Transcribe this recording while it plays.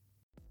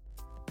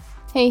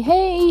Hey,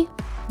 hey!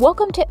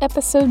 Welcome to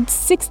episode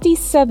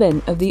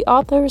 67 of the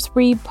Authors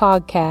Read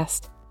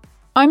podcast.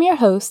 I'm your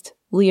host,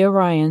 Leah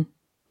Ryan.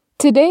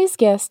 Today's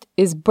guest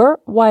is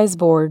Bert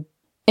Weisbord,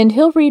 and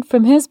he'll read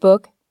from his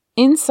book,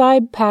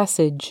 Inside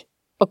Passage,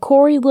 a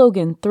Corey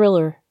Logan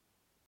thriller.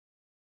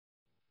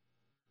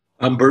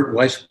 I'm Bert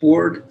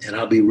Weisbord, and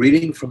I'll be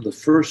reading from the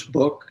first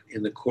book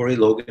in the Corey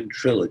Logan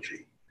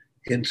trilogy,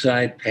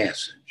 Inside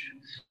Passage.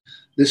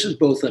 This is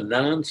both a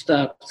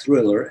non-stop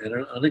thriller and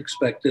an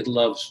unexpected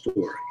love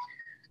story.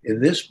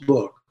 In this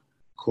book,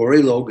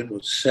 Corey Logan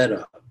was set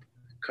up.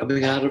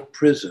 Coming out of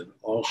prison,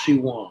 all she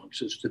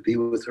wants is to be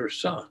with her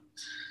son.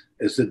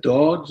 As the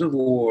dogs of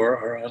war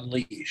are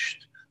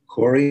unleashed,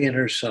 Corey and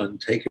her son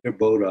take her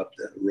boat up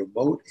the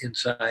remote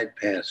Inside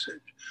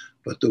Passage,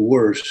 but the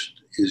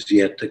worst is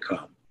yet to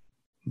come.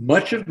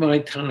 Much of my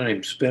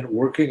time spent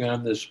working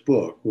on this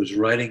book was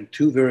writing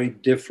two very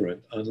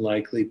different,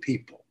 unlikely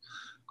people,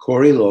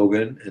 Corey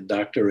Logan and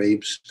Dr.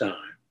 Abe Stein.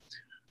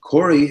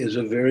 Corey is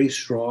a very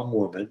strong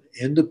woman,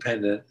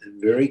 independent and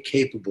very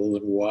capable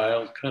in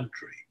wild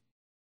country,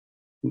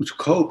 who's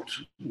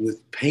coped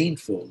with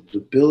painful,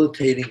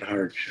 debilitating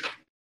hardship.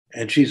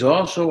 And she's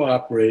also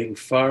operating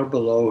far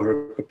below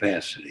her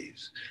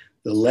capacities.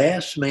 The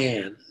last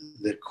man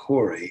that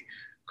Corey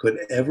could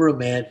ever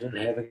imagine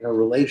having a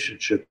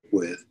relationship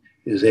with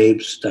is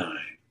Abe Stein,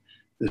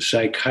 the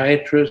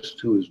psychiatrist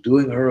who is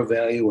doing her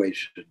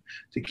evaluation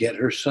to get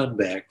her son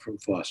back from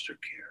foster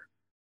care.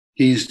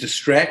 He's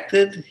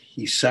distracted,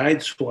 he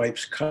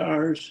sideswipes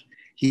cars,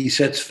 he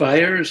sets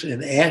fires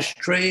in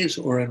ashtrays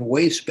or in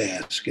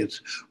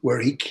wastebaskets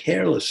where he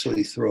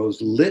carelessly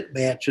throws lit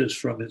matches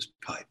from his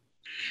pipe.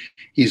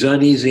 He's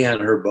uneasy on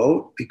her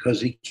boat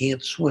because he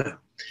can't swim.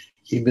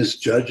 He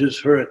misjudges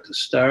her at the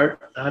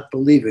start, not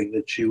believing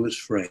that she was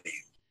framed.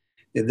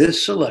 In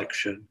this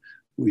selection,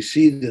 we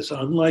see this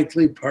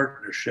unlikely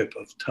partnership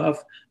of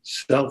tough,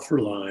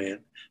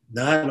 self-reliant,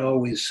 not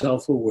always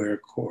self-aware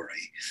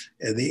Corey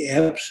and the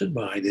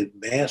absent-minded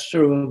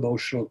master of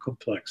emotional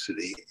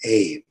complexity,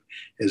 Abe,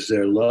 as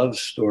their love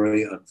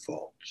story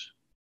unfolds.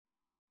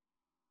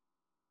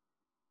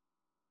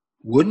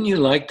 Wouldn't you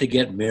like to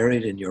get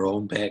married in your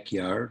own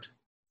backyard?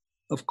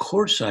 Of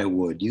course I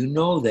would. You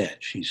know that,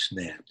 she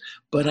snapped.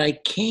 But I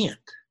can't.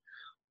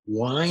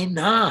 Why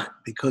not?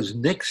 Because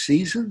Nick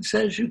Season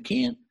says you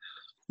can't?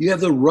 You have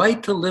the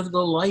right to live the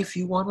life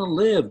you want to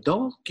live.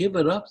 Don't give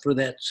it up for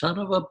that son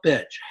of a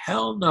bitch.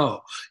 Hell no.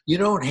 You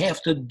don't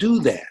have to do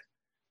that.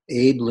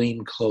 Abe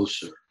leaned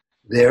closer.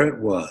 There it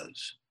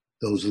was,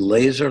 those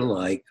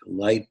laser-like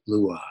light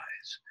blue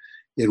eyes.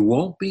 It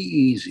won't be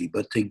easy,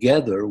 but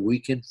together we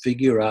can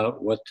figure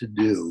out what to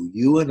do.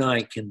 You and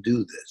I can do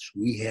this.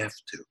 We have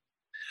to.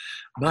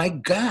 My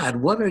God,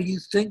 what are you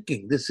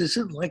thinking? This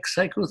isn't like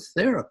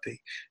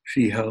psychotherapy.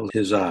 She held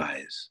his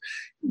eyes.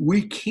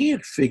 We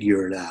can't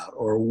figure it out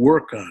or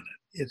work on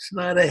it. It's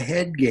not a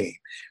head game.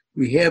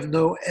 We have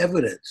no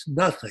evidence,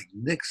 nothing.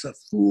 Nick's a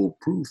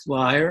foolproof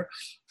liar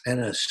and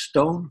a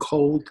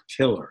stone-cold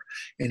killer,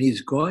 and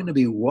he's going to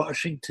be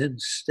Washington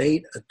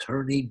State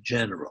Attorney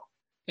General.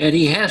 And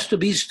he has to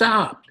be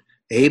stopped.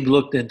 Abe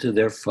looked into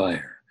their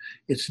fire.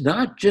 It's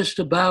not just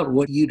about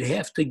what you'd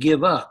have to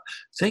give up.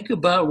 Think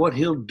about what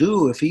he'll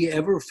do if he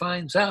ever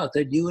finds out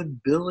that you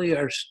and Billy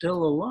are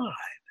still alive.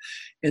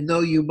 And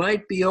though you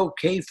might be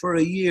okay for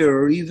a year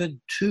or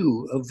even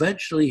two,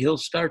 eventually he'll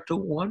start to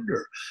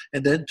wonder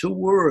and then to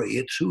worry.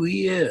 It's who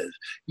he is.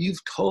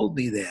 You've told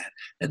me that.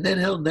 And then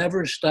he'll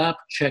never stop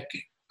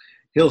checking.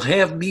 He'll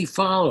have me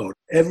followed.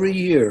 Every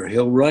year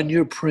he'll run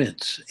your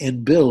prints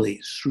and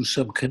Billy's through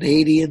some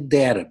Canadian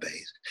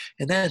database.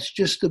 And that's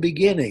just the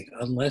beginning,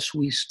 unless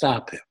we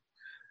stop him.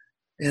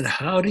 And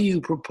how do you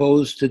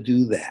propose to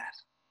do that?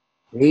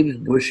 Abe's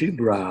bushy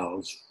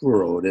brows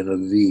furrowed in a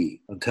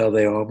V until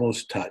they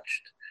almost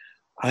touched.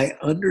 I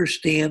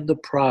understand the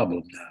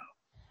problem now.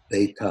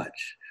 They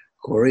touched.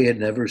 Corey had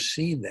never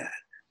seen that.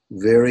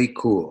 Very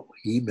cool.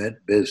 He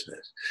meant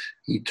business.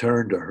 He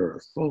turned to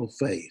her, full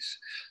face.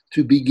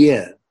 To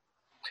begin,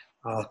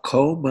 I'll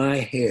comb my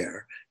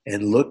hair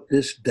and look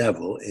this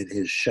devil in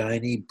his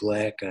shiny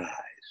black eyes.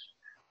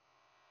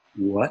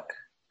 What?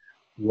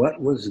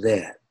 What was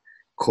that?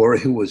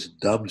 Corey was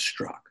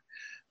dumbstruck.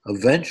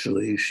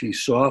 Eventually, she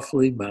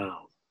softly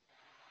mouthed,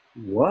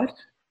 what?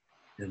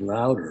 And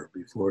louder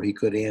before he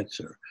could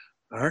answer.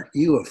 Aren't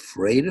you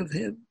afraid of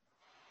him?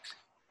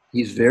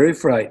 He's very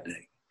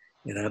frightening,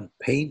 and I'm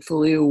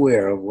painfully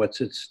aware of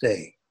what's at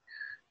stake.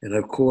 And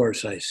of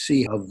course, I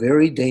see how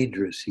very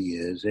dangerous he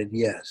is, and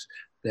yes,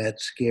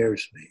 that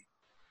scares me.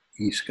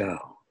 He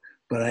scowled.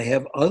 But I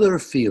have other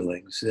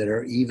feelings that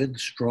are even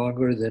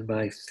stronger than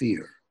my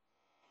fear.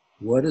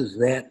 What does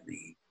that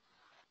mean?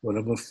 What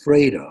I'm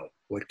afraid of,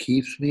 what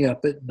keeps me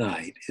up at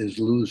night, is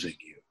losing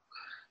you.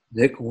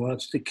 Nick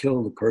wants to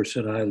kill the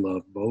person I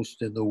love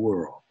most in the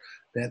world.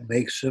 That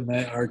makes him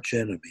my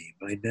archenemy,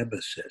 my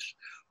nemesis.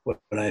 What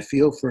I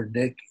feel for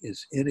Nick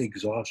is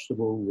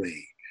inexhaustible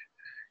rage.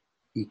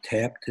 He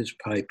tapped his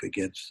pipe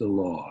against the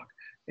log,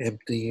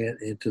 emptying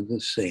it into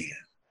the sand.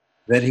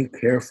 Then he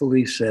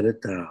carefully set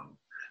it down.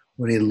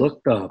 When he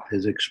looked up,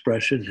 his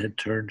expression had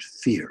turned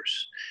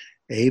fierce.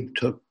 Abe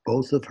took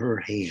both of her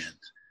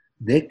hands.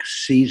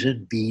 "Next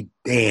season be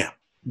damned.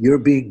 You're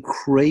being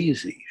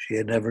crazy." She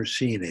had never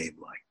seen Abe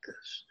like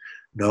this.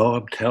 "No,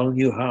 I'm telling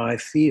you how I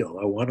feel.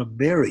 I want to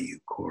marry you,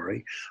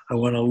 Corey. I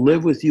want to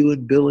live with you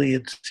and Billy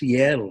in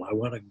Seattle. I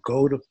want to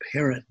go to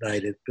parent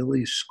night at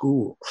Billy's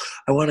school.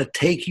 I want to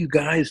take you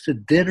guys to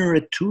dinner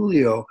at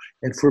Tullio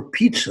and for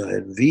pizza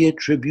at Via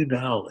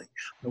Tribunale.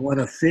 I want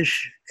to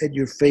fish at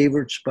your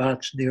favorite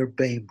spots near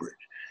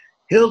Bainbridge.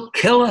 He'll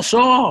kill us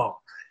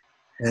all."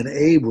 And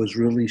Abe was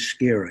really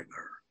scaring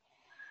her.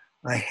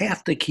 "I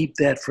have to keep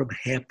that from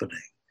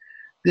happening.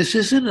 This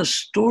isn't a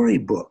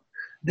storybook.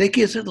 Nick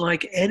isn't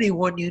like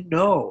anyone you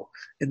know.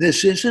 And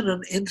this isn't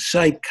an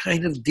insight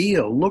kind of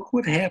deal. Look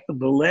what happened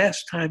the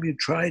last time you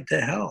tried to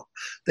help.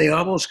 They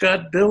almost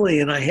got Billy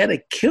and I had to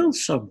kill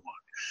someone.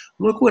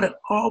 Look what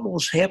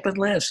almost happened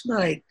last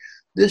night.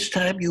 This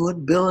time you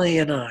and Billy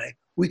and I,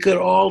 we could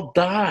all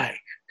die.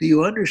 Do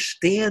you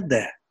understand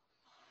that?"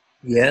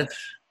 "Yes,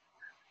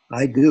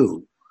 I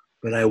do,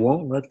 but I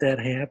won't let that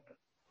happen."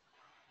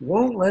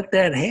 "Won't let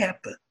that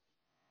happen?"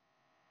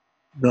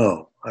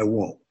 "No, I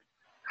won't."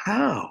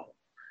 "How?"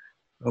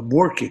 "I'm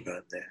working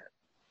on that."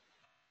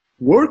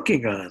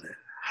 "Working on it?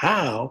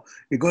 How?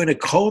 You're going to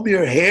comb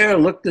your hair,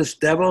 look this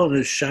devil in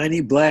his shiny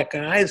black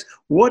eyes?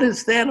 What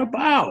is that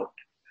about?"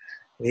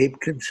 Abe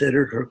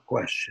considered her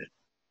question.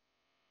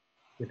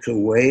 "It's a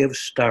way of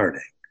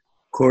starting."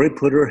 Corey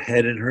put her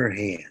head in her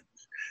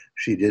hands.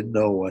 She didn't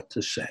know what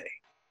to say.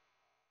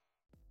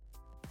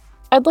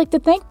 I'd like to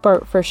thank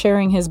Bert for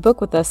sharing his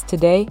book with us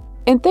today,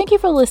 and thank you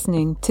for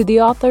listening to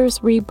the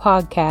Authors Read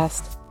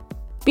podcast.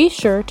 Be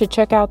sure to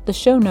check out the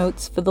show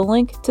notes for the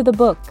link to the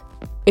book.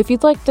 If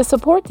you'd like to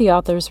support the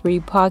Authors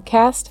Read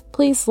podcast,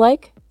 please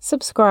like,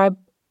 subscribe,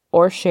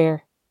 or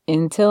share.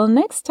 Until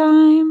next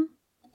time.